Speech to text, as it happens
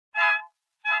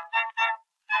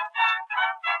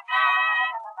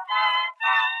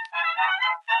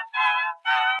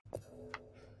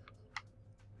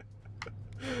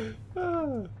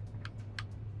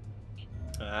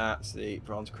That's the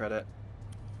bronze credit.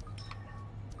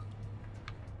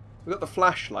 We've got the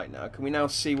flashlight now. Can we now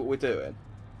see what we're doing?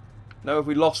 No, have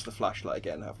we lost the flashlight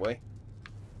again, have we?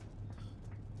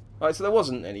 Right, so there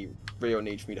wasn't any real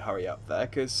need for me to hurry up there,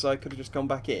 because I could have just gone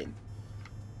back in.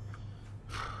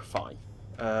 Fine.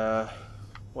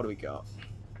 What do we got?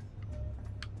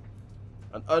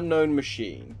 An unknown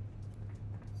machine.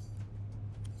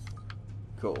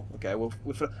 Cool. Okay, we'll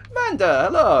Amanda,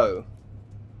 hello!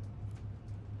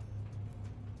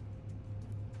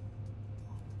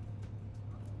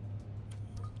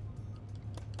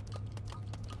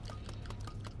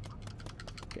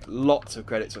 Get lots of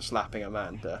credits for slapping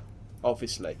Amanda.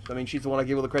 Obviously. I mean, she's the one I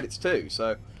give all the credits to,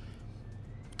 so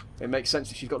it makes sense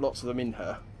that she's got lots of them in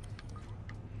her.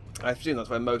 I presume that's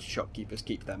where most shopkeepers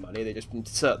keep their money. They just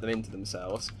insert them into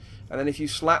themselves. And then if you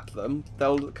slap them,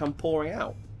 they'll come pouring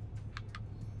out.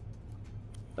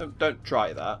 Don't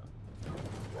try that.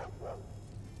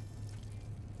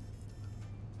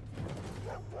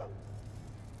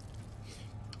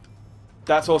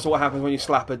 That's also what happens when you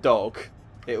slap a dog.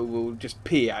 It will just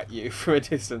pee at you from a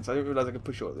distance. I didn't realise I could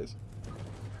push all of this.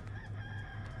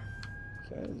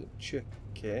 Okay, there's a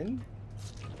chicken.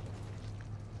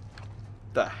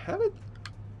 The hell?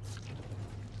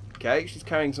 Okay, she's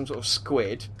carrying some sort of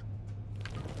squid.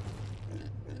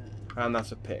 And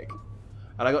that's a pig.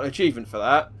 And I got an achievement for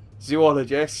that.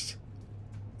 Zoologist.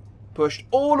 Pushed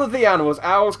all of the animals.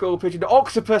 Owl, skull, pigeon,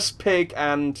 octopus, pig,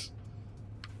 and...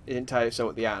 It didn't tell you so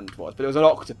what the and was, but it was an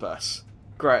octopus.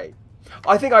 Great.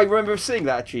 I think I remember seeing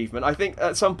that achievement. I think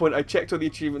at some point I checked all the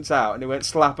achievements out and it went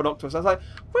slap an octopus. I was like,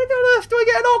 when on earth do I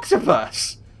get an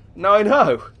octopus? Now I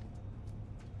know.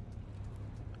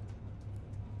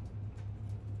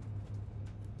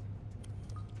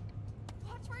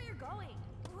 Watch where you're going.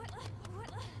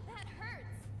 That hurts.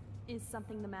 Is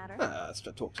something the matter? Let's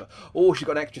talk to her. Oh, she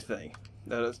got an extra thing.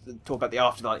 Let's talk about the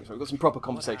after lightning strike. We've got some proper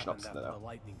conversation up there now. The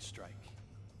lightning strike.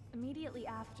 Immediately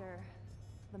after,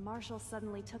 the marshal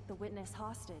suddenly took the witness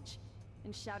hostage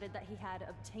and shouted that he had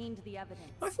obtained the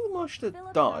evidence. I thought the marshal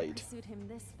Philip died. pursued him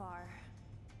this far,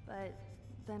 but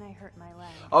then I hurt my leg.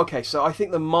 Okay, so I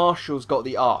think the marshal's got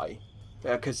the eye.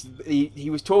 Because he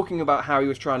was talking about how he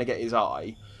was trying to get his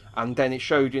eye, and then it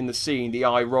showed in the scene the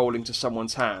eye rolling to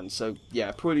someone's hand. So,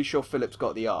 yeah, pretty sure Philip's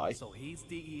got the eye. So he's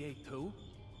DEA too?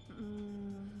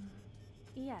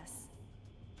 Yes.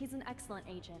 He's an excellent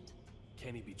agent.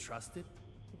 Can he be trusted?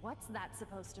 What's that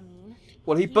supposed to mean?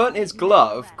 Well, he burnt his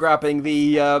glove grabbing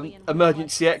the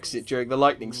emergency exit during the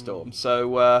lightning storm,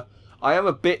 so I am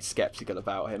a bit sceptical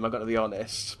about him, I've got to be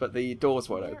honest, but the doors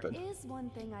won't open. There is one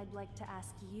thing I'd like to ask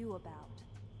you about.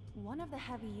 One of the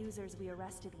heavy users we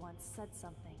arrested once said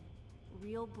something.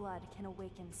 Real blood can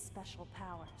awaken special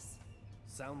powers.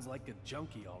 Sounds like a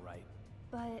junkie, all right.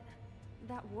 But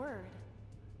that word,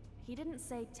 he didn't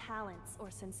say talents or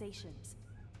sensations.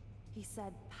 He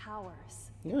said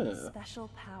powers. Yeah. Special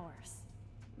powers.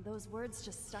 Those words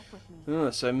just stuck with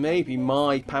me. So maybe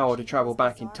my power to travel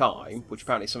back in time, which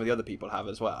apparently some of the other people have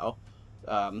as well,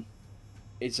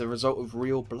 is a result of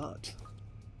real blood.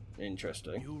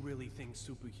 Interesting. You really think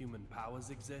superhuman powers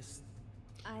exist?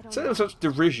 I don't So there know. was such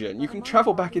derision. You But can among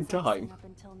travel all back in these I've seen time. up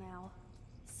until now,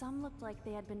 some looked like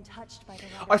they had been touched by the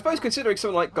I suppose considering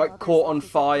someone like got caught on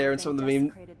fire and some of them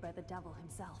being by the devil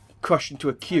himself. crushed into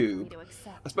a Hard for me cube, to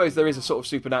accept I suppose there is a now. sort of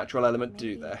supernatural element to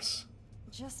Maybe, this.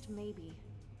 just maybe,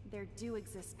 there do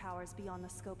exist powers beyond the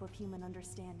scope of human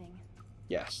understanding.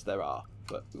 Yes, there are,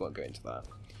 but we won't go into that.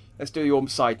 Let's do your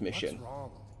side mission. What's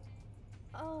wrong?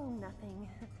 Oh, nothing.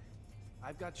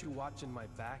 I've got you watching my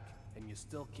back, and you're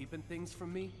still keeping things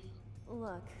from me?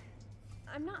 Look,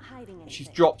 I'm not hiding anything. She's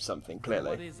dropped something, What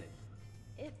clearly. is it?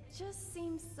 It just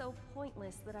seems so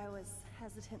pointless that I was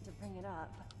hesitant to bring it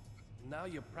up. Now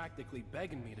you're practically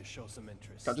begging me to show some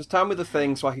interest. Now, just tell me the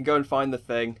thing so I can go and find the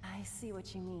thing, I see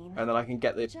what you mean. and then I can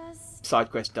get the Just side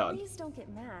quest done. please don't get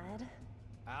mad.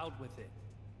 Out with it.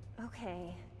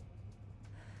 Okay.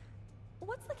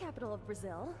 What's the capital of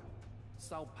Brazil?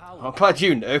 Sao Paulo. I'm glad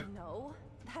you knew. No,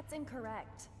 that's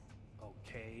incorrect.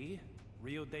 Okay.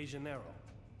 Rio de Janeiro.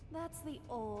 That's the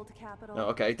old capital. Oh,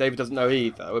 okay, David doesn't know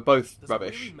either. We're both Does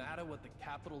rubbish. it really matter what the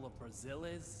capital of Brazil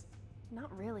is?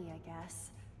 Not really, I guess.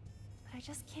 But I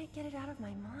just can't get it out of my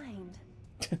mind.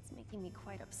 It's making me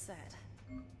quite upset.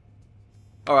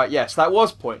 Alright, yes, that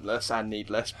was pointless and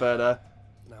needless, but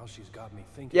Now she's got me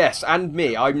thinking. yes, and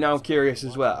me. I'm now curious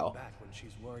as well. Back when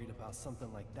she's worried about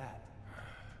something like that.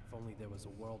 If only there was a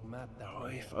world map down Oh,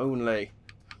 there. if only.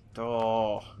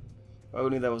 Oh, if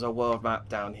only there was a world map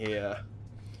down here.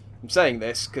 I'm saying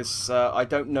this because I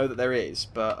don't know that there is,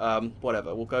 but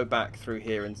whatever. We'll go back through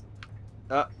here and...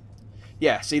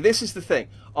 yeah, see, this is the thing.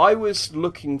 I was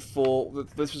looking for...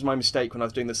 This was my mistake when I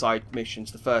was doing the side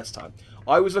missions the first time.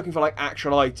 I was looking for, like,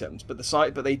 actual items, but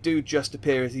they do just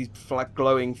appear as these, like,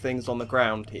 glowing things on the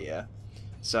ground here.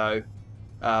 So,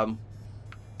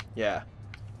 yeah.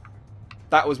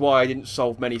 That was why I didn't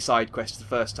solve many side quests the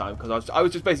first time, because I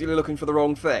was just basically looking for the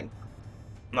wrong thing.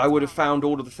 I would have found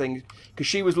all of the things, because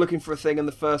she was looking for a thing in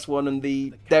the first one, and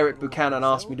Derek Buchanan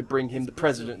asked me to bring him the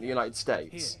President of the United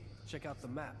States. Here, check out the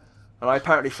map. And I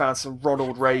apparently found some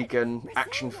Ronald Reagan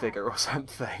action figure or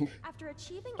something. After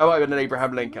achieving Oh, I had an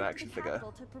Abraham Lincoln action figure.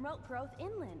 to promote growth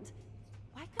inland.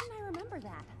 Why couldn't I remember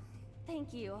that?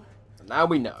 Thank you. And now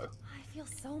we know. I feel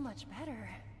so much better.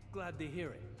 Glad to hear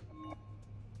it.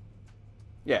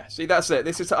 Yeah, see, that's it.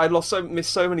 I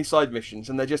missed so many side missions,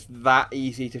 and they're just that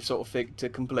easy to sort of to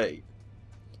complete.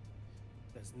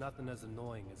 There's nothing as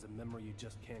annoying as a memory you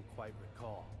just can't quite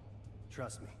recall.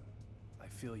 Trust me, I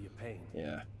feel your pain.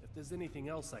 Yeah. If there's anything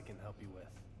else I can help you with,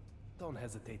 don't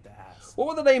hesitate to ask. What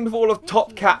were the name of all of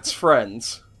Top Cat's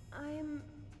friends? I'm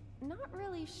not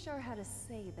really sure how to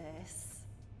say this.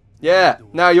 Yeah,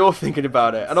 now you're thinking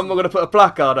about it, and I'm not going to put a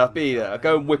placard up either.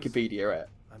 Go and Wikipedia it.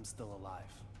 I'm still alive.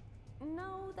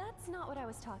 No, that's not what I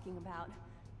was talking about.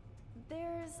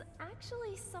 There's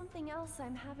actually something else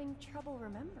I'm having trouble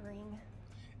remembering.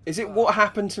 Is it what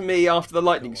happened to me after the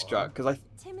lightning struck? Because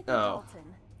Timothy Oh.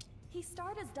 Dalton. He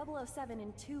starred as 007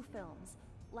 in 2 films,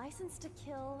 License to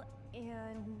Kill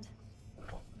and...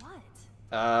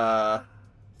 what?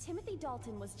 Timothy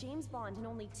Dalton was James Bond in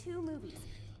only 2 movies,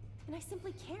 and I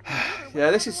simply can't remember what Yeah,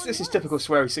 the this other one is was. typical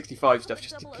Sweary 65 stuff,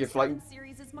 just to give like 007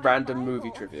 series is my random Bible.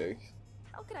 movie trivia.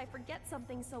 How could I forget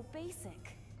something so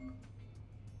basic?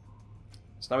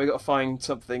 So now we got to find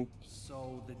something.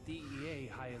 So the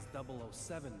DEA hires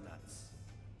 007 nuts.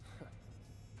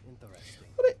 Interesting.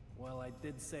 Well, I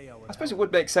did say I would. I suppose it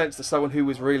would make sense to someone who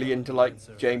was really into like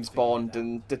James Bond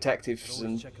and detectives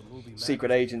and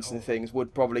secret agents and things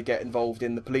would probably get involved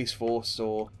in the police force,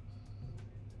 or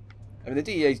I mean the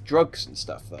DEA's drugs and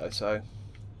stuff though, so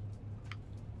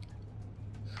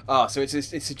so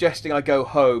it's suggesting I go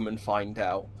home and find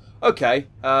out. Okay,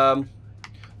 well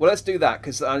let's do that,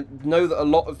 because I know that a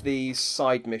lot of these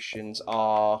side missions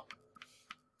are...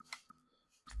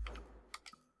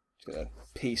 Just gonna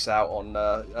peace out on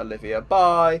Olivia.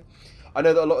 Bye. I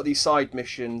know that a lot of these side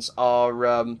missions are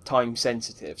time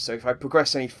sensitive, so if I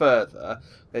progress any further,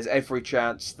 there's every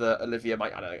chance that Olivia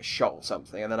might, I don't know, get shot or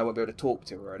something, and then I won't be able to talk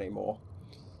to her anymore.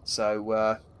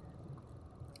 So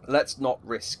let's not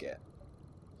risk it,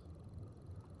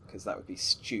 because that would be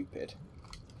stupid.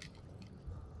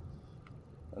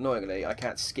 Annoyingly, I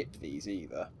can't skip these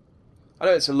either. I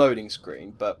know it's a loading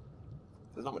screen, but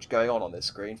there's not much going on this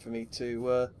screen for me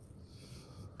to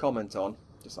comment on.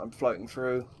 Just I'm floating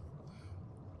through.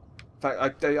 In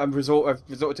fact, I've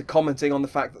resorted to commenting on the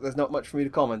fact that there's not much for me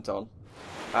to comment on.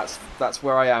 That's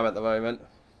where I am at the moment.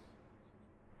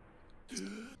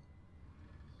 And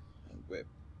we're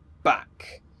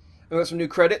back. We've got some new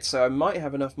credits, so I might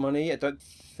have enough money. I don't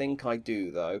think I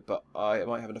do, though, but I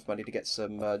might have enough money to get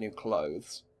some new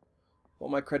clothes.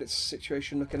 What my credits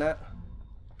situation looking at?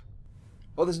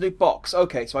 Oh, there's a new box.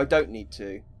 Okay, so I don't need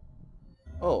to.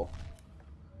 Oh.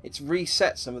 It's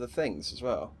reset some of the things as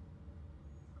well.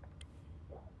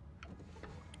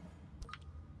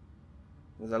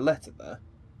 There's a letter there.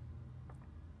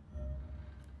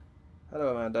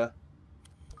 Hello, Amanda.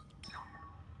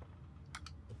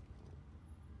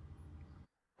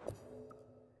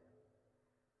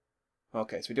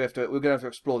 Okay, so we're gonna have to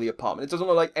explore the apartment. It doesn't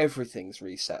look like everything's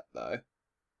reset though.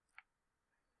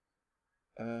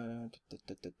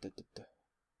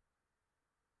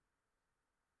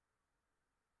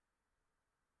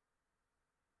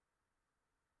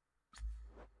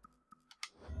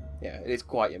 Yeah, it is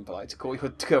quite impolite to call your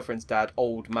girlfriend's dad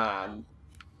old man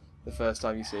the first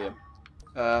time you see him.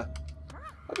 I'll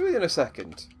do it in a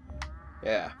second.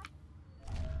 Yeah.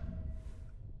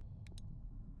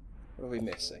 What are we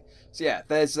missing? So yeah,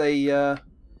 there's a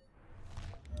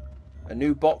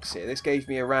new box here. This gave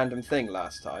me a random thing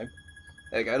last time.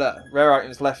 There you go, look. Rare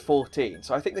items left 14.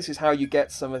 So I think this is how you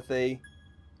get some of the...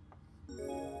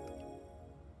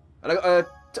 And I got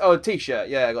a t-shirt.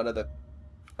 Yeah, I got another...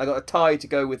 I got a tie to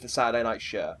go with the Saturday night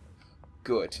shirt.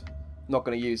 Good. Not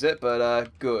going to use it, but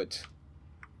good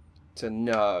to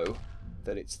know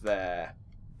that it's there.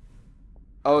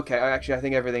 Okay, I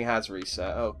think everything has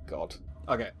reset. Oh god.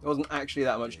 Okay, it wasn't actually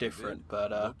that much different,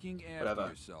 but whatever.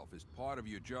 Yourself is part of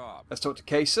your job. Let's talk to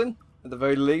Kaysen. At the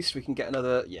very least, we can get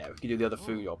another... Yeah, we can do the other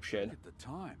food option. Look at the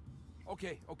time.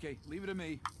 Okay, leave it to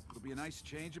me. It'll be a nice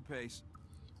change of pace.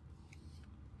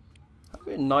 That'd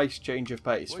be a nice change of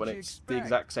pace when What'd you it's the expect?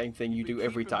 exact same thing you Been do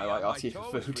every keeping me time I on my ask you for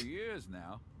toes food. For years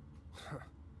now.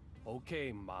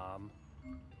 Okay, Mom.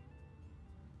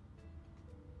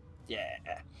 Yeah.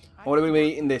 What are we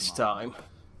eating this time?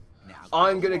 Now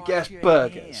I'm go gonna wash guess your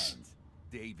burgers. hands,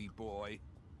 Davy boy.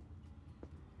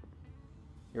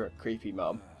 You're a creepy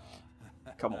mum.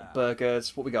 Come on,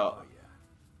 burgers. What we got?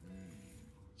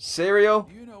 Cereal?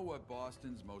 You know what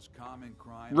Boston's most common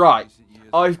crime in Right. recent years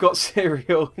I've is? got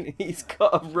cereal and he's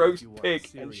got a If roast you want pig a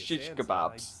and serious shish answer, I'd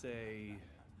kebabs. say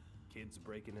kids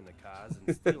breaking into cars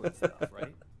and stealing stuff,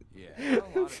 right? Yeah, a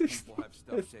lot of people have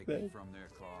stuff This taken thing. from their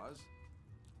cars,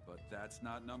 but that's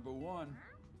not number one.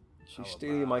 How She's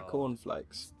stealing my about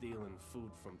cornflakes. Stealing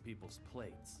food from people's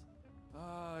plates.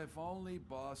 If only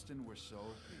Boston were so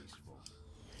peaceful.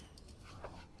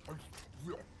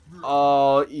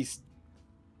 Oh, he's...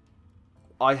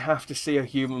 I have to see a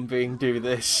human being do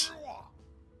this.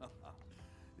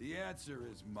 The answer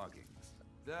is muggings.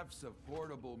 Thefts of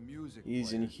portable music He's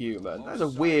players. inhuman. That's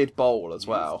Most a weird bowl as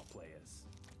well. Music players.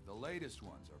 The latest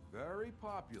ones are very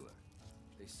popular.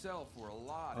 They sell for a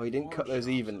lot. Oh, he at didn't cut pawn those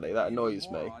shops evenly. That and annoys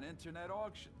even more me. on internet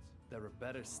auctions. They're a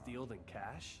better steal than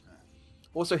cash.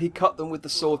 Also, he cut them with the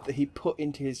sword that he put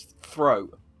into his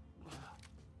throat.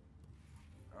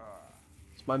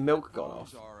 Has my milk gone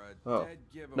off? Those are a Oh, dead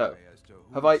giveaway no. as to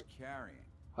Have who's I- carrying.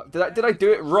 Did I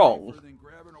do it wrong? Safer than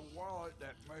grabbing a wallet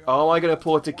that may Oh, am I going to have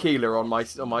pour tequila on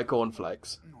my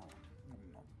cornflakes?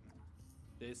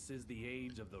 This is the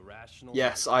age of the rational.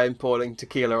 Yes, I am pouring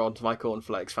tequila onto my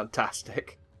cornflakes.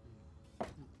 Fantastic.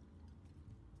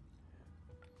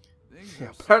 Things Yeah, are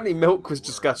apparently safer milk than was they were in the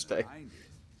disgusting. 90s,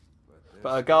 But there's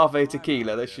still agave crime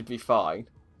tequila, out this there. should be fine.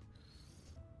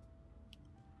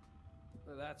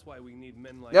 That's why we need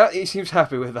men like. Yeah, he seems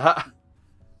happy with that.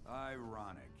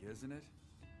 Ironic, isn't it?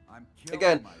 I'm killing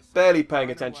Again, myself barely paying trying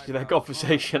to attention to wipe their out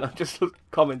conversation. I'm just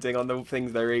commenting on the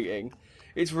things they're eating.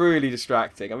 It's really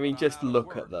distracting. I mean, I'm just out of look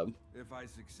work at them. If I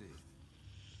succeed.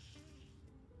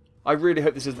 I really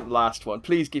hope this isn't the last one.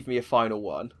 Please give me a final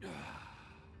one.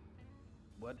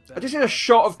 What I just need a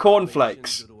shot of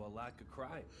cornflakes. due to a lack of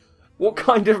crime. What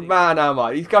kind of man am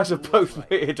I? These guys are both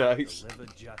weirdos. Deliver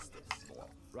justice.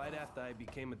 Right after I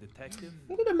became a detective,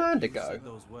 Where did Amanda you go? said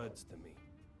those words to me.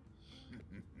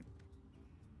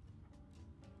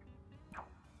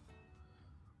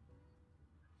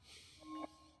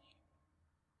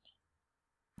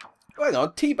 Hang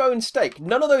on, T-bone steak.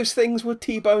 None of those things were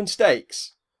T-bone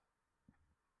steaks.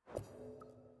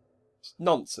 It's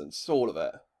nonsense, all of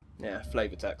it. Yeah,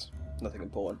 flavour text. Nothing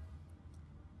important.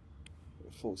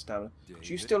 Full stamina.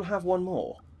 Do you still have one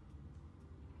more?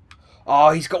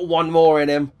 Oh, he's got one more in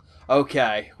him.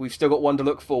 Okay, we've still got one to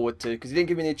look forward to, because he didn't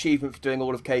give me the achievement for doing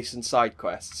all of Cason's side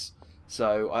quests.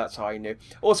 So that's how I knew.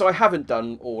 Also, I haven't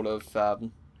done all of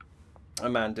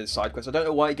Amanda's side quests. I don't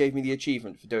know why he gave me the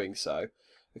achievement for doing so.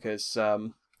 Because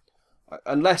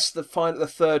unless the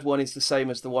third one is the same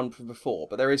as the one from before,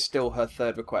 but there is still her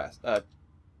third request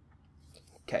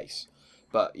case.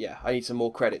 But yeah, I need some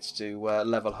more credits to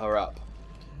level her up.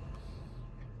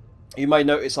 You may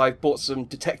notice I've bought some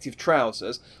detective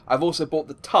trousers. I've also bought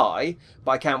the tie,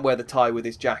 but I can't wear the tie with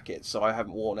his jacket, so I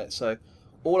haven't worn it. So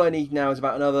all I need now is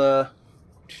about another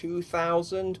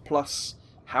 2,000 plus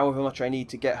however much I need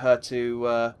to get her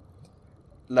to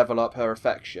level up her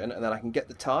affection, and then I can get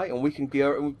the tie, and we can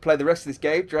go and play the rest of this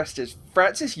game dressed as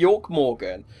Francis York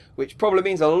Morgan, which probably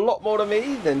means a lot more to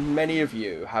me than many of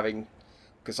you,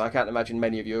 because I can't imagine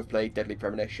many of you have played Deadly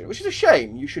Premonition, which is a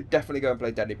shame. You should definitely go and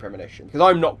play Deadly Premonition, because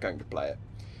I'm not going to play it,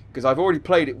 because I've already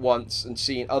played it once and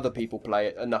seen other people play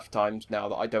it enough times now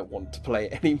that I don't want to play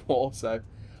it anymore, so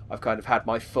I've kind of had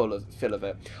my fill of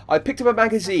it. I picked up a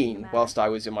magazine whilst I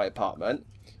was in my apartment,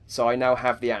 so I now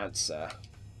have the answer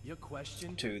Your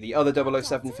question? to the other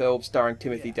 007 film starring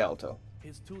Timothy Yeah. Delta.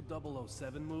 His two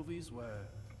 007 movies were.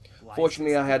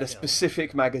 Fortunately, I had a Licensed to Kill specific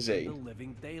and The magazine.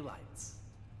 Living Daylights.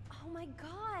 Oh my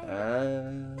god!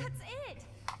 Uh, That's it!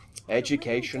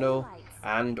 educational The Living Daylights.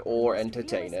 and The or most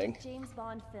entertaining. realistic James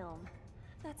Bond film.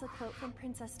 That's a quote from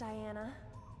Princess Diana.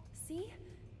 See?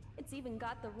 It's even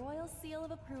got the royal seal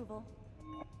of approval.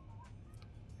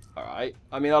 Alright.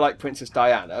 I mean, I like Princess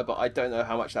Diana, but I don't know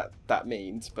how much that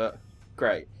means, but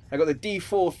great. I got the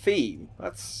D4 theme.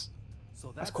 That's So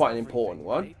quite an everything, important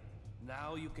one. right?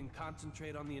 Now you can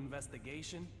concentrate on the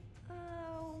investigation.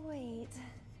 Wait.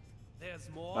 There's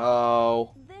more.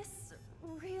 Oh. This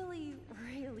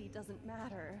really doesn't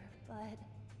matter, but...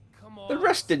 Come on. The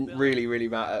rest didn't Bill. really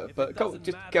matter, If but it go, doesn't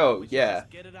just matter, go, we should yeah. just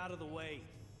get it out of the way.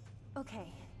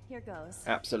 Okay, here goes.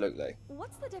 Absolutely.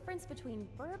 What's the difference between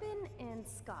bourbon and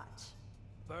scotch?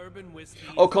 Bourbon whiskey.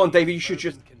 Oh, is come on, made David, in you should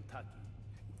Bourbon, just- Kentucky.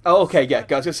 Oh, okay, yeah.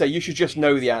 I was gonna say you should just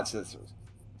know the answers.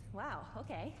 Wow,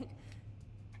 okay.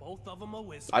 Both of them are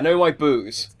whiskey. I know my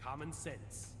booze. It's common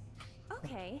sense.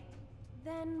 Okay,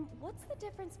 then what's the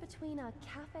difference between a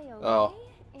cafe au Oh.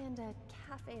 lait and a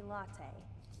cafe latte?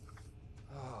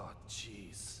 Oh,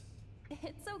 jeez.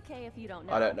 It's okay if you don't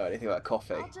know. I don't know anything about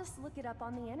coffee. I'll just look it up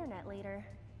on the internet later.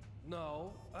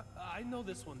 No, I know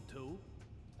this one too.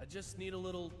 I just need a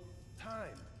little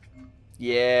time.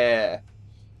 Yeah.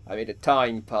 I made a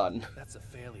time pun. That's a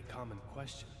fairly common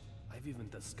question. I've even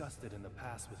discussed it in the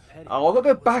past with Teddy. Oh, I'll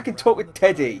go back and talk with Around the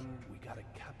Teddy. time We got a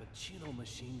cappuccino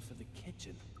machine for the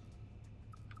kitchen.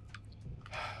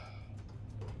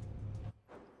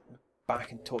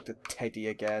 Back and talk to Teddy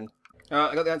again.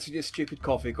 I got the answer to your stupid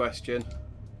coffee question.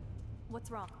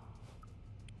 What's wrong?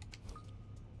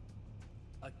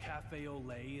 A cafe au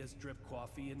lait is drip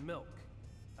coffee and milk.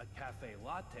 A cafe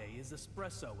latte is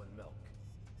espresso and milk.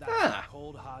 That's the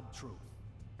cold hard truth.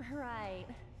 Right.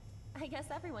 I guess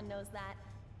everyone knows that.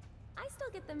 I still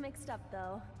get them mixed up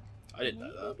though. I didn't know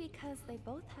Maybe that. because they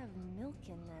both have milk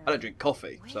in them. I don't drink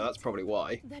coffee, so that's probably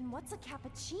why. Then what's a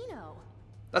cappuccino?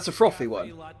 That's a frothy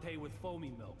Cafe one. latte with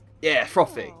foamy milk. Yeah,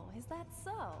 frothy. Oh, is that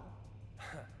so?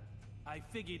 I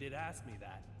figured it'd ask me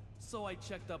that, so I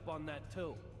checked up on that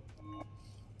too.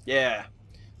 Yeah.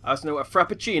 I also know what a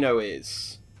frappuccino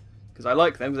is. Because I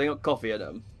like them because they got coffee in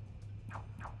them.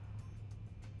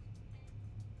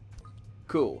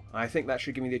 Cool. I think that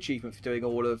should give me the achievement for doing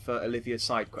all of Olivia's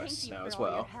side quests Thank you now for as all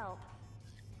your well. help.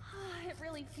 It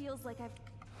really feels like I've...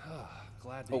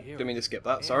 Glad to Oh, hear didn't mean it. to skip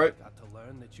that, And sorry. I got to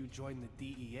learn that you joined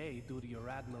the DEA due to your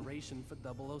admiration for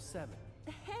 007.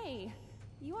 Hey,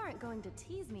 you aren't going to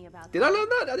tease me about Did that. I learn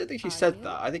that? I didn't think she Are said you?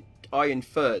 that. I think I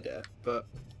inferred it, but...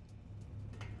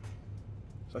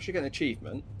 So I should get an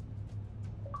achievement.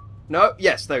 No?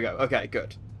 Yes, there we go. Okay,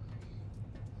 good.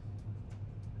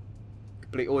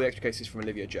 Complete all the extra cases from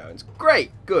Olivia Jones.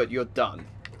 Great! Good, you're done.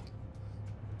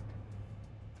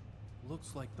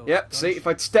 Looks like those Yep, see, if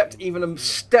I'd gunshots stepped came even from a here.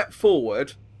 step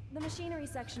forward... The machinery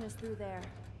section is through there.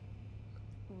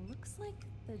 Looks like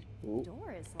the Ooh,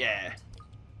 door is locked. yeah.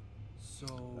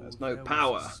 So There's no there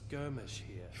power. was a skirmish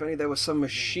here. If only there was some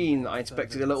machine that I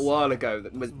inspected a little while ago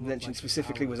that was mentioned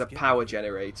specifically was a power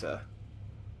generator.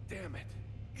 Damn it.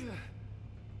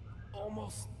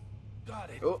 Almost got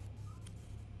it. Oh.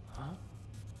 Huh?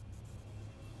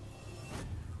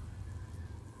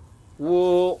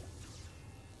 Whoa.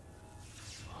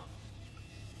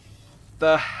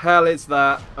 The hell is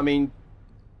that? I mean,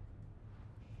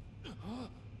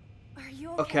 Are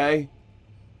you okay? okay.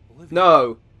 Olivia,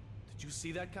 No. Did you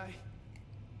see that guy?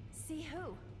 See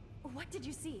who? What did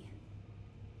you see?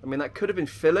 I mean, that could have been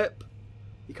Philip.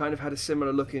 He kind of had a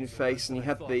similar looking face and he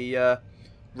had the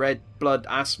red blood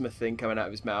asthma thing coming out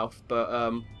of his mouth.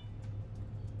 But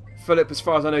Philip, as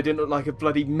far as I know, didn't look like a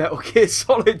bloody Metal Gear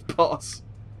Solid boss.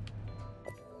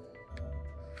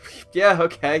 Yeah,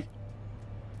 okay.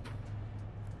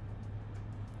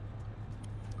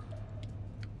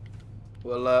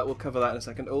 We'll cover that in a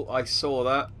second. Oh, I saw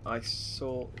that. I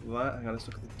saw that. Hang on, let's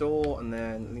look at the door and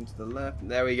then lean to the left.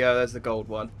 There we go. There's the gold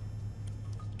one.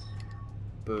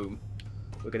 Boom.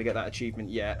 We're gonna get that achievement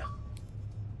yet.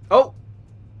 Oh!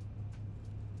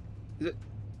 Is it?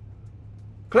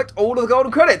 Collect all of the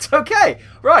golden credits. Okay,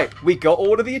 right. We got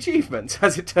all of the achievements.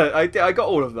 As it turned, I got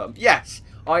all of them. Yes,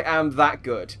 I am that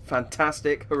good.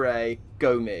 Fantastic! Hooray!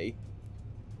 Go me.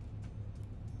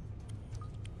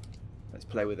 Let's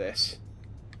play with this.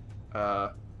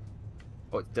 Oh,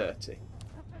 it's dirty.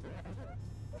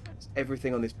 Is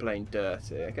everything on this plane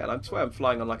dirty? Again, I swear I'm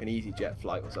flying on like an EasyJet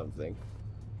flight or something.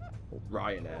 Or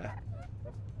Ryanair.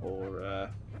 Or a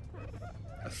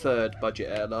third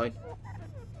budget airline.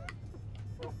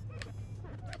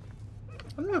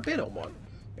 I've never been on one,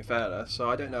 in fairness, so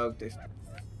I don't know if...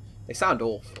 They sound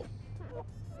awful.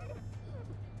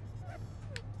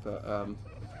 But,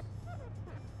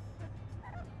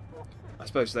 I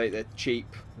suppose they're cheap,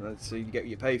 so you get what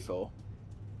you pay for.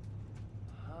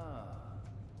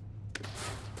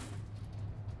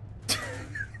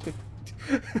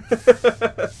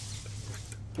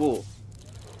 Whoa.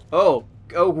 Oh,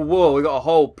 whoa, we got a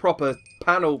whole proper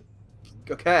panel.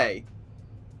 Okay.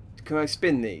 Can I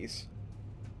spin these?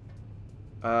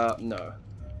 No.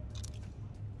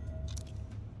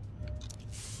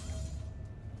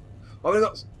 Oh, we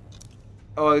got...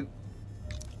 Oh,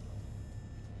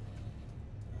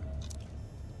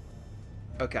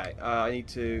 okay, I need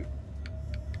to...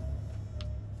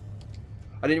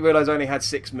 I didn't realise I only had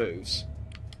 6 moves.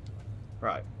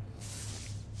 Right.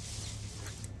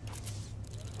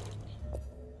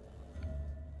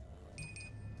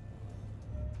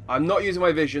 I'm not using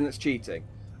my vision, that's cheating.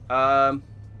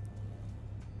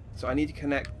 So I need to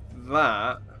connect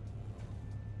that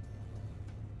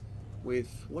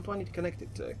with... What do I need to connect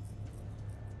it to?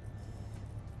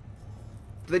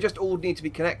 Do they just all need to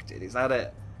be connected? Is that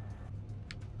it?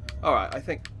 Alright, I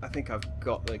think I've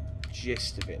got the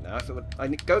gist of it now.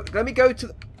 Let me go to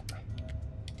the...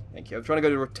 Thank you. I'm trying to go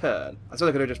to return. I thought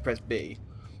I could have just pressed B.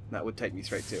 And that would take me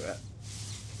straight to it.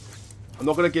 I'm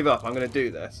not going to give up. I'm going to do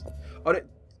this. Oh, it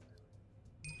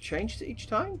changed it each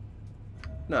time?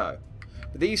 No.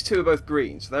 But these two are both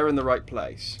green, so they're in the right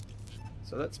place.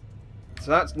 So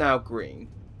that's now green.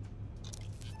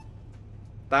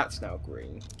 That's now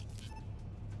green.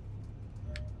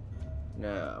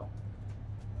 Now.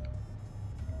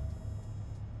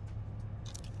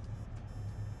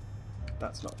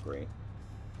 That's not green.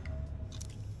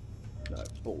 No,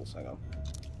 balls, hang on.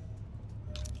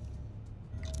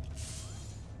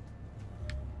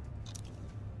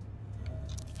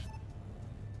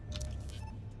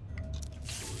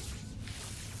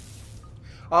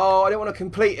 Oh, I didn't want to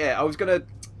complete it. I was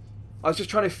just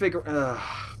trying to figure...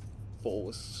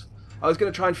 balls. I was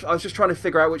just trying to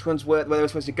figure out which ones where they were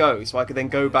supposed to go, so I could then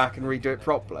go back and redo it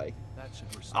properly.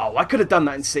 Oh, I could have done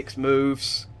that in 6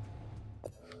 moves.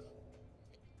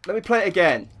 Let me play it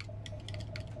again.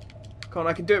 Come on,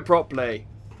 I can do it properly.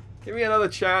 Give me another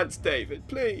chance, David,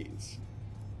 please.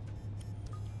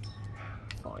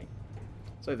 Fine.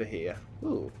 It's over here.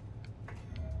 Ooh.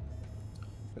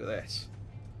 Look at this.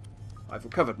 I've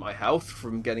recovered my health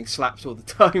from getting slapped all the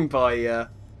time by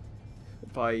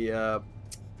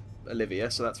Olivia,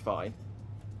 so that's fine.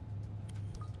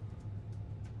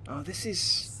 Oh, this is...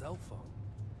 Cell phone.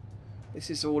 This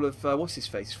is all of, what's his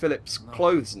face? Philip's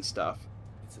clothes and stuff.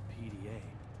 It's a PDA.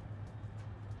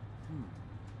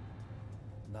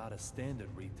 Not a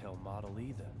standard retail model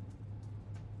either.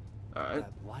 Alright.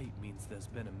 That light means there's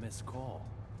been a missed call.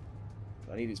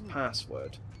 I need his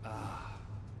password.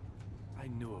 I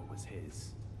knew it was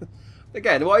his.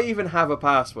 Again, why even have a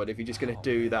password if you're just going to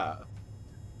do that?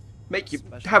 Make you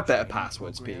have better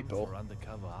passwords, people. For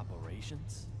undercover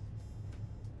operations?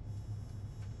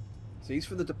 So he's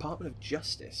from the Department of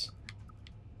Justice.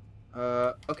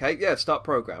 Okay, yeah, start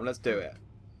program. Let's do it.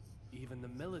 Even the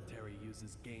military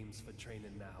uses games for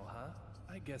training now, huh?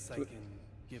 I guess I can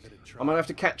give it a try. I'm going to have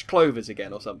to catch Clovers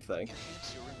again or something.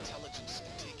 Enhance your intelligence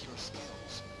and take your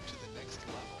skills to the next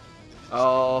level.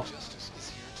 Oh. Justice is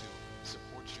here to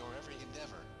support your every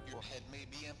endeavor. Your head may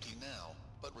be empty now,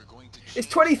 but we're going to It's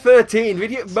 2013.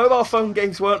 Mobile phone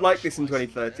games weren't like this in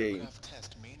 2013. Aircraft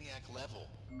test maniac level.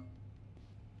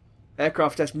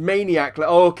 Aircraft test maniac.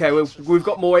 Oh, okay, we've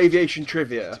got more aviation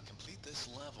trivia. To complete this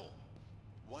level,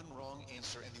 one wrong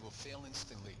answer and you will fail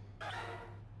instantly.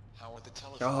 How are the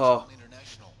telephones on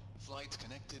international flights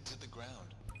connected to the ground?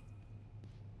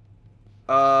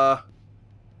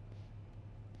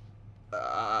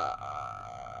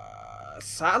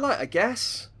 Satellite, I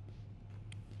guess.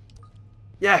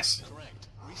 Yes. Correct.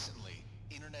 Recently,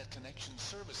 internet connection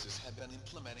services have been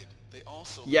implemented. They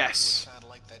also Yes. a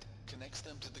satellite that connects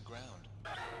them to the ground.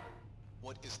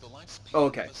 What is the lifespan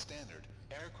Okay. of a standard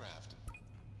aircraft?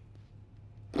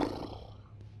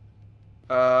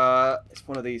 It's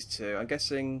one of these two. I'm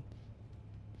guessing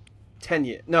 10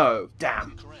 years. No,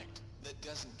 damn. Incorrect. That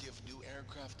doesn't give new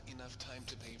aircraft enough time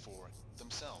to pay for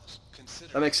themselves.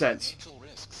 Consider That makes sense. financial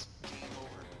risks. Game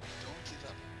over. Don't give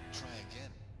up. Try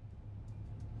again.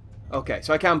 Okay,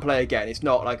 so I can play again. It's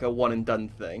not like a one and done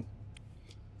thing.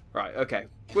 Right. Okay,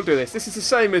 we'll do this. This is the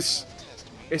same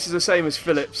as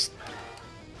Philip's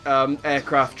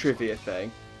aircraft trivia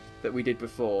thing that we did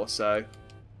before. So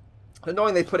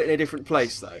annoying they put it in a different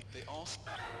place though. They also...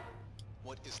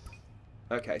 What is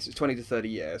Okay, so it's 20 to 30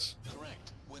 years.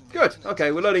 correct? When Good.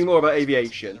 Okay, we're learning more about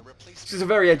aviation. This is a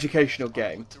very educational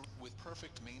game. With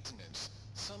perfect maintenance,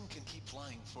 some can keep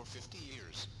flying for 50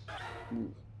 years.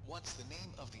 What's the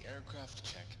name of the aircraft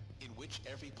check in which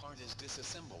every part is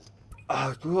disassembled?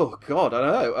 Oh God, I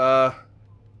don't know.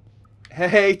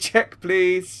 Hey, check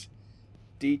please.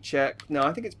 D check. No,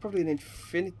 I think it's probably an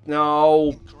infinite.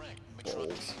 No. Incorrect.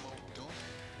 Metrology mode, don't...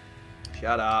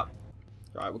 Shut up.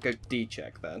 Right, we'll go D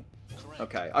check then. Correct.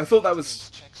 Okay, I thought that was.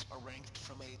 Checks are ranked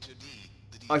from A to D.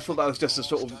 The D I thought that was just a checks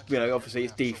sort of, you know, obviously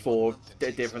it's D4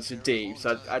 difference to D,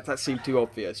 so that seemed too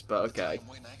obvious, but okay.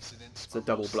 when accidents It's a are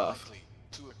double most bluff. likely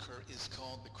to occur is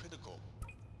called the critical.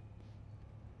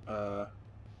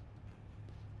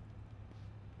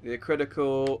 The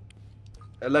critical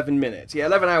 11 minutes. Yeah,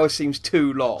 11 hours seems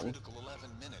too long. Critical 11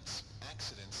 minutes.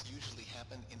 Accidents usually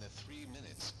happen in the 3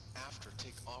 minutes after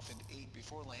takeoff and 8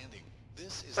 before landing.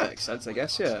 This is That makes sense, I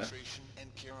guess, yeah. concentration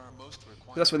and care are most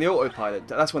required. That's when the autopilot.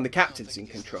 That's when the captain's in Is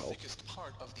the control. thickest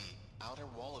part of the outer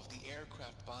wall of the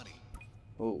aircraft body.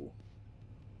 Oh.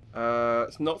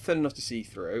 It's not thin enough to see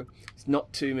through. It's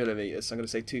not 2 millimeters, so I'm going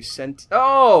to say 2 cent.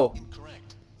 Oh!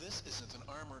 Incorrect. This isn't an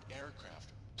armored aircraft,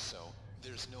 so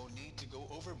there's no need to go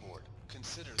overboard.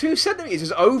 Consider 2 centimeters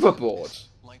is overboard.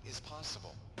 light is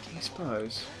possible. I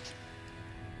suppose.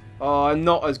 Oh, I'm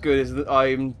not as good as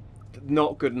I'm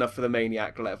not good enough for the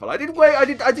maniac level. I did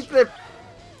the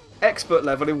expert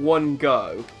level in one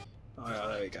go. Oh, yeah,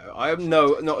 there we go. I am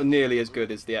not nearly as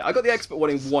good as the. I got the expert one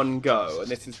in one go,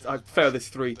 and I've failed this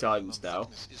 3 times now.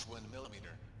 Is 1 millimeter.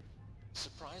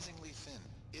 Surprisingly thin,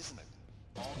 isn't it?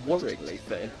 Worryingly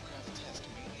thin. Aircraft test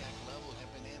maniac level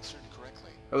have been answered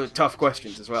correctly. Those are tough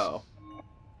questions as well.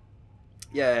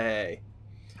 Yay!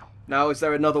 Now, is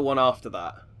there another one after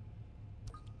that?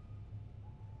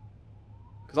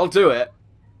 Because I'll do it.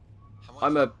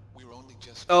 However, we're only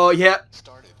just Oh, yeah.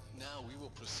 started. Now we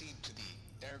will proceed to the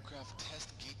aircraft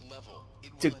test geek level.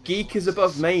 It To will geek is enable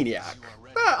above systems maniac. you are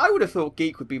ready. I would have thought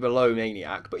geek would be below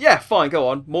maniac. But yeah, fine, go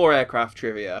on. More aircraft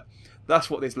trivia. That's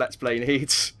what this Let's Play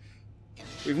needs.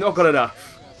 We've not got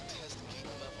enough. Aircraft test geek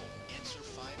level. Answer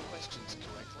 5 questions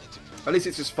correctly to confirm. At least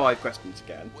it's just 5 questions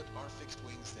again. What are fixed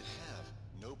wings that have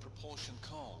no propulsion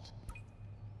called?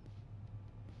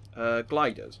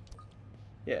 Gliders.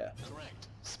 Yeah. Correct.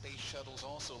 Space shuttles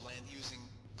also land using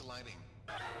gliding.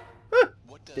 Huh,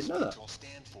 What does didn't know that. VTOL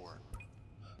stand for?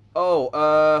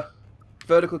 Oh,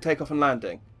 vertical takeoff and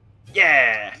landing.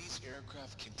 Yeah! These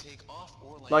aircraft can take off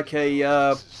or land Like in a,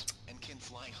 lower places and can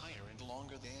fly higher and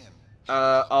longer than.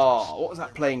 What was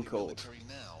that plane called? Military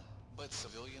now, but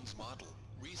civilians model.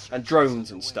 Research And is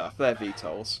drones and underway. stuff. They're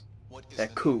VTOLs. What is They're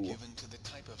the name cool. given to the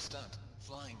type of stunt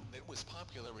flying that was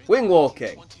popular in Wing the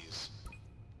walking. 1920s?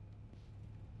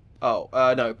 Oh,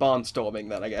 no, barnstorming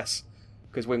then, I guess.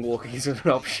 Because wing walking isn't an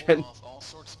They option. pull off all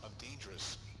sorts of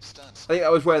dangerous stunts. I think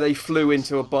that was where they flew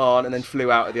into a barn and then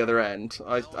flew out at the other end.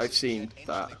 How is I've the seen jet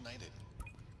that. engine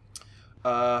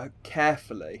ignited?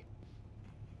 Carefully.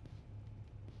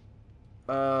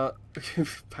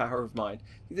 Power of mind.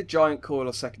 Either giant coil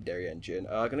or secondary engine.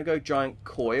 Gonna go giant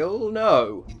coil?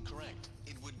 No. Incorrect.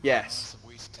 It would be Yes. lots of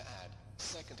waste to add.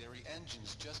 Secondary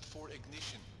engines just for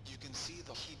ignition. You can see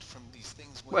the heat from these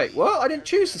things. When Wait, the what? I didn't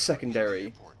choose the aircraft secondary.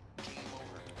 leave the airport. Game over.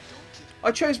 Don't give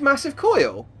I chose massive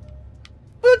coil.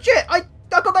 Legit, I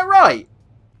got that right.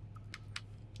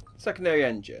 Secondary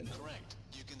engine. Correct.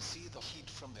 You can see the heat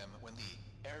from them when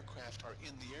the aircraft are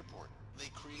in the airport. They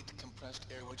create compressed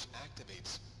air which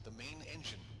activates the main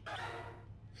engine.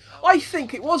 I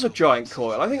think it was a giant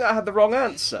coil. I think I had the wrong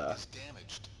answer. Is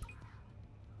damaged.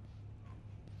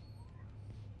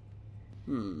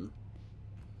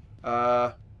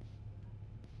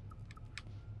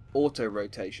 Auto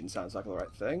rotation sounds like the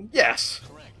right thing. Yes.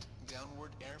 Correct.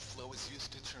 Downward airflow is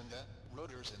used to turn the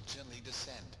rotors and gently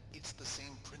descend. It's the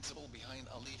same principle behind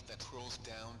a leaf that rolls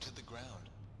down to the ground.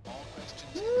 All questions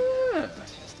in the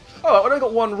aircraft test Oh, I only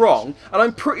got one wrong, and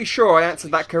I'm pretty sure I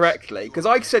answered that correctly, because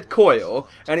I said coil,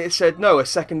 and it said, no, a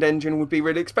second engine would be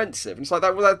really expensive. And it's like,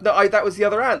 that was the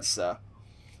other answer.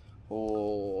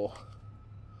 Oh.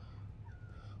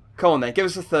 Come on then, give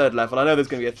us a third level. I know there's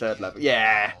going to be a third level.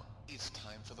 Yeah. It's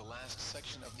time for the last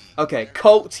section of the Okay,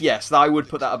 Colt, yes, I would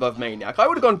put that above Maniac. I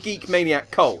would have gone Geek,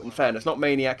 Maniac, Colt, in fairness. Not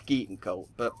Maniac, Geek, and Colt,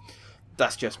 but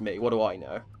that's just me. What do I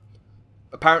know?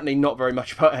 Apparently not very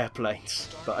much about airplanes,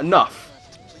 but enough.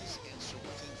 Please answer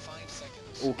within 5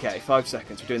 seconds. Okay, 5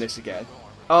 seconds. We're doing this again.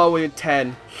 Oh, we're in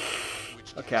 10.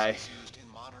 Which Okay. gas is used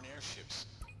in modern airships?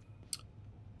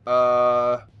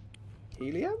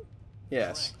 Helium?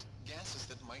 Yes. Correct. Gases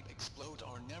that might explode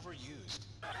are never used.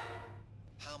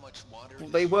 How much water Well,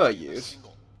 is they were in a used.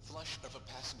 single flush of a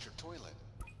passenger toilet?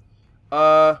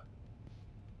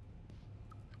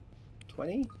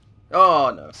 20?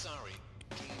 Oh, no. Sorry.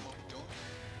 Game over. Don't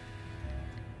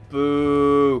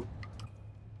Boo!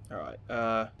 Alright,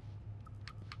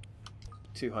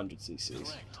 200 cc's.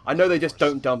 Correct. I know they just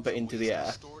don't dump it into the Waste is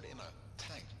air. stored in a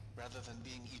tank rather than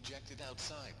being ejected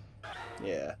outside.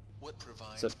 Yeah. What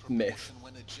provides It's a propulsion myth.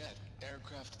 when a jet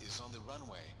aircraft is on the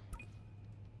runway?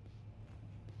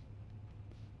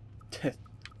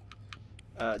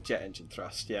 Jet engine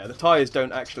thrust. Yeah, the tyres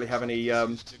don't actually have any,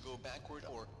 Used to go backward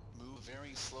or move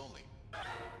very slowly.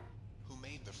 Who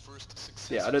made the first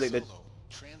successful Yeah, I don't think the solo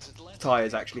transatlantic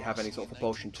tyres trade actually have any sort of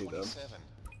crossing propulsion in to them.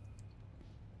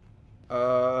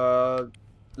 1927?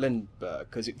 Lindbergh,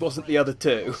 because it wasn't the other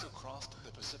two. Also crossed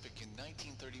the Pacific in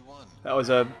 1931. That was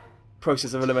a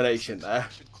process of elimination there.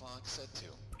 Should clock set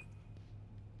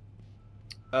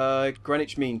to?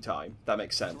 Greenwich Mean Time. That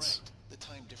makes sense. Correct. The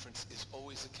time difference is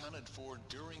always accounted for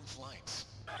during flights.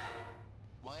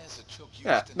 Why is a choke used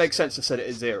Yeah, makes instead sense to set it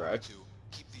at 0. to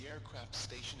keep the aircraft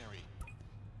stationary?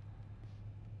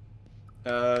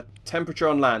 Temperature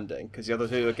on landing, because the other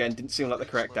two again didn't seem like the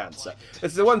correct answer.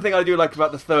 This is the one thing I do like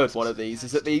about the third one of these,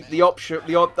 is that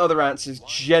the other answers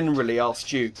generally are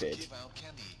stupid.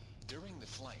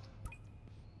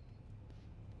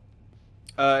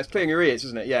 It's clearing your ears,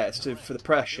 isn't it? Yeah, it's for the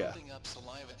pressure.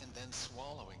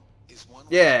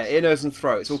 Yeah, ear, nose, and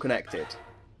throat. It's all connected.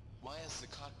 Why is the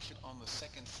cockpit on the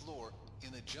second floor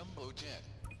in a jumbo jet?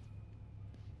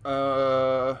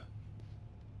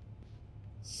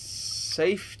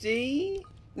 Safety?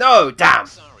 No, damn!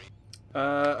 Sorry.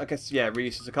 I guess, yeah,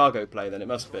 reuse as a cargo plane, then it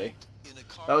must be.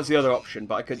 That was the other option,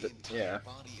 but I could, yeah.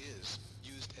 Body is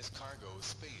used as cargo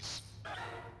space.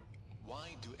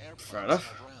 Why do airplanes Fair enough.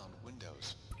 have round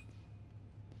windows?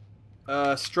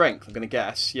 Strength, I'm gonna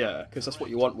guess, yeah, because that's what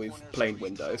you want with plane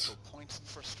windows. Points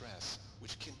for stress,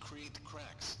 which can create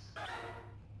cracks.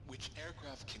 Which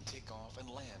aircraft can take off and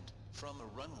land from a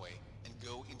runway and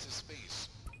go into space?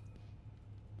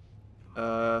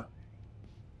 No!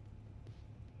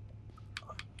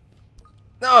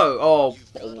 Oh,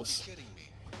 You've got to be balls. kidding me.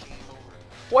 Game over.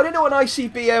 Well, I didn't know what an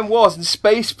ICBM was, and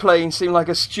space plane seemed like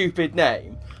a stupid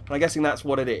name. But I'm guessing that's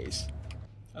what it is.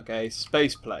 Okay,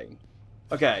 space plane.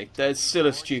 Okay, there's still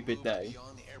a stupid name.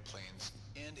 Beyond the airplanes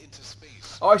and into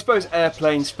space. Oh, I suppose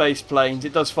airplanes, space planes,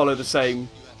 it does follow the same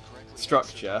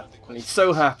structure. And he's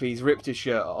so happy he's ripped his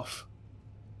shirt off.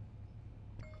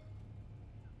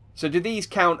 So do these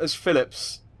count as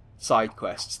Philip's side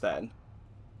quests then?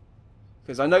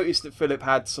 Because I noticed that Philip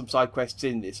had some side quests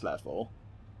in this level.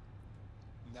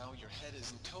 Now your head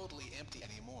isn't totally empty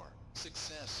anymore.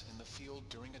 Success in the field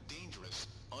during a dangerous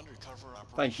undercover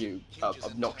operation. Thank you, hinges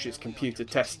obnoxious entirely on computer your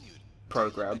test continued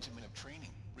program. regimen of training.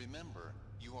 Remember,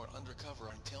 you are undercover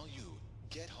until you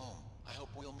get home. I hope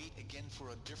we'll meet again for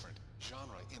a different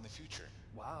genre in the future.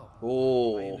 Wow. I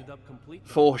Oh, ended up complete.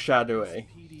 foreshadowing.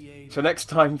 PDA So next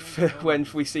time when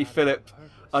we see Philip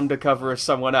undercover as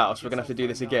someone else, we're going to have to do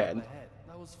this again.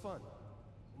 That was fun.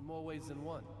 In more ways than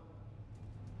one.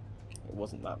 It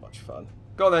wasn't that much fun.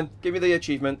 Go on then, give me the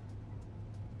achievement.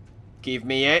 Give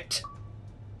me it.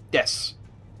 Yes.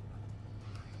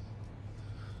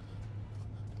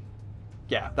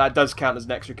 Yeah, that does count as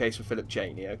an extra case for Philip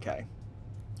Cheney, okay.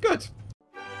 Good.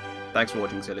 Thanks for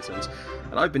watching, citizens.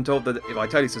 And I've been told that if I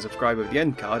tell you to subscribe over the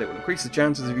end card, it will increase the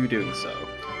chances of you doing so.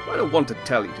 But I don't want to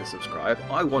tell you to subscribe,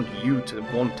 I want you to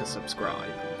want to subscribe.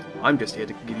 I'm just here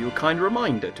to give you a kind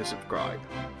reminder to subscribe.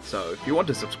 So if you want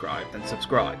to subscribe, then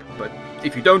subscribe. But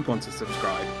if you don't want to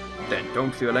subscribe, then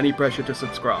don't feel any pressure to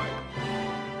subscribe.